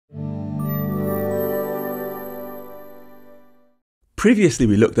Previously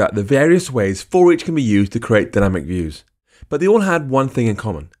we looked at the various ways ForEach can be used to create dynamic views, but they all had one thing in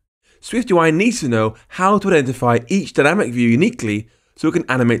common. SwiftUI needs to know how to identify each dynamic view uniquely so it can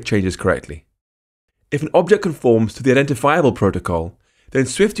animate changes correctly. If an object conforms to the identifiable protocol, then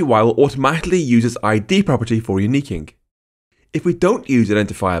SwiftUI will automatically use its ID property for uniquing. If we don't use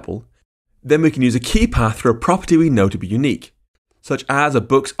identifiable, then we can use a key path for a property we know to be unique, such as a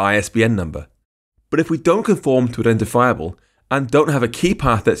book's ISBN number. But if we don't conform to identifiable and don't have a key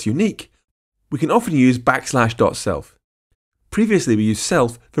path that's unique, we can often use \self. Previously we used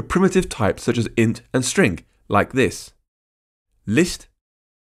self for primitive types such as int and string, like this. List,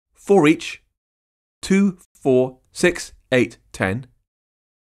 ForEach, 2, 4, 6, 8, 10,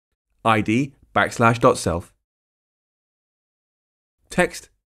 ID \self, text,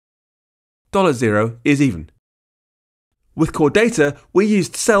 $0 is even. With core data, we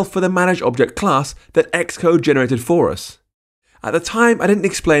used self for the managed object class that Xcode generated for us. At the time, I didn't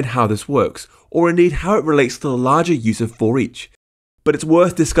explain how this works, or indeed how it relates to the larger use of ForEach, but it's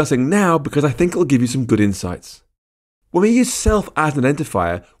worth discussing now because I think it'll give you some good insights. When we use self as an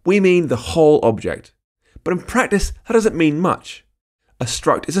identifier, we mean the whole object. But in practice, that doesn't mean much. A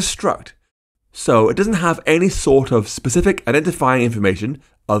struct is a struct, so it doesn't have any sort of specific identifying information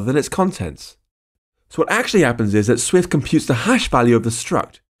other than its contents. So what actually happens is that Swift computes the hash value of the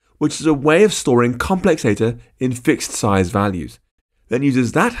struct, which is a way of storing complex data in fixed size values, then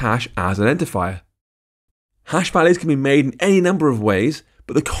uses that hash as an identifier. Hash values can be made in any number of ways,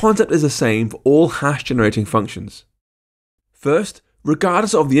 but the concept is the same for all hash generating functions. First,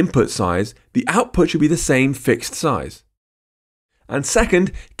 regardless of the input size, the output should be the same fixed size. And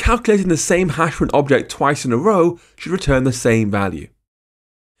second, calculating the same hash for an object twice in a row should return the same value.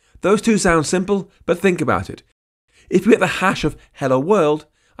 Those two sound simple, but think about it. If we get the hash of Hello World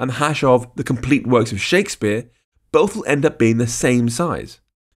and the hash of the complete works of Shakespeare, both will end up being the same size.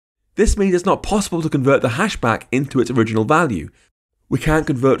 This means it's not possible to convert the hash back into its original value. We can't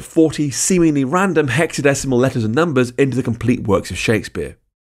convert 40 seemingly random hexadecimal letters and numbers into the complete works of Shakespeare.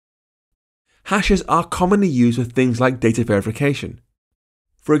 Hashes are commonly used with things like data verification.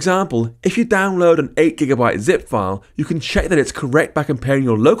 For example, if you download an 8GB zip file, you can check that it's correct by comparing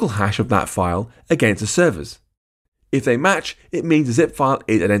your local hash of that file against the server's. If they match, it means the zip file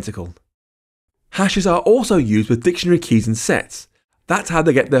is identical. Hashes are also used with dictionary keys and sets. That's how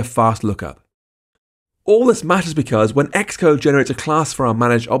they get their fast lookup. All this matters because when Xcode generates a class for our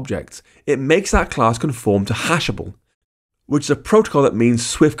managed objects, it makes that class conform to hashable, which is a protocol that means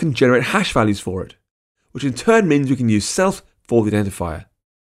Swift can generate hash values for it, which in turn means we can use self for the identifier.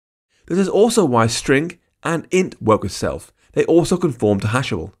 This is also why string and int work with self. They also conform to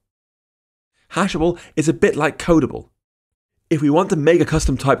hashable. Hashable is a bit like codable. If we want to make a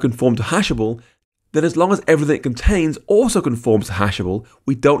custom type conform to hashable, then as long as everything it contains also conforms to hashable,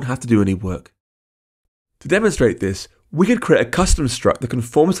 we don't have to do any work. To demonstrate this, we could create a custom struct that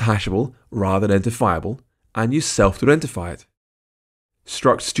conforms to hashable rather than identifiable, and use self to identify it.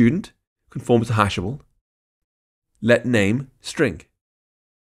 Struct student conforms to hashable. Let name string.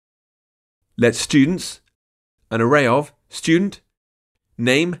 Let students, an array of student,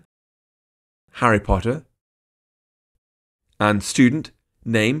 name, Harry Potter, and student,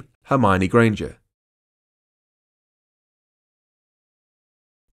 name, Hermione Granger.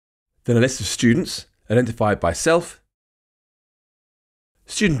 Then a list of students, identified by self,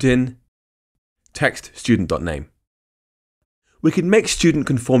 student in, text student.name. We can make student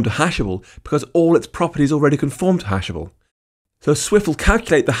conform to hashable because all its properties already conform to hashable. So Swift will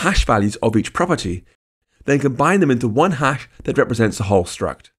calculate the hash values of each property, then combine them into one hash that represents the whole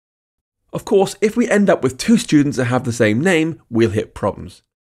struct. Of course, if we end up with two students that have the same name, we'll hit problems.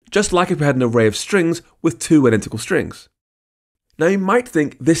 Just like if we had an array of strings with two identical strings. Now you might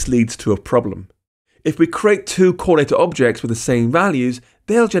think this leads to a problem. If we create two core data objects with the same values,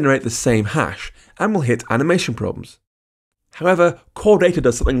 they'll generate the same hash, and we'll hit animation problems. However, core data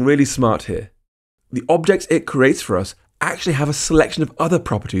does something really smart here. The objects it creates for us actually have a selection of other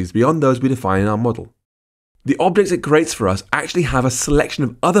properties beyond those we define in our model. The objects it creates for us actually have a selection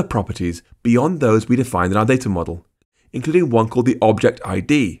of other properties beyond those we defined in our data model, including one called the object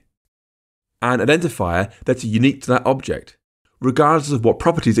ID, an identifier that's unique to that object, regardless of what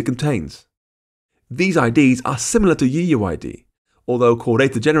properties it contains. These IDs are similar to UUID, although core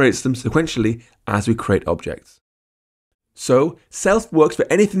data generates them sequentially as we create objects. So, self works for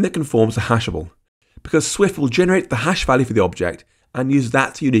anything that conforms to hashable, because Swift will generate the hash value for the object and use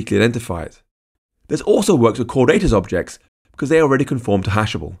that to uniquely identify it. This also works with core data's objects because they already conform to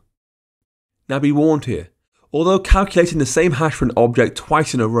hashable. Now be warned here, although calculating the same hash for an object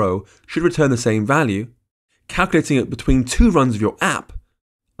twice in a row should return the same value, calculating it between two runs of your app,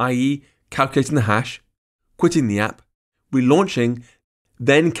 i.e. calculating the hash, quitting the app, relaunching,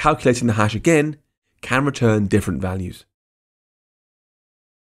 then calculating the hash again, can return different values.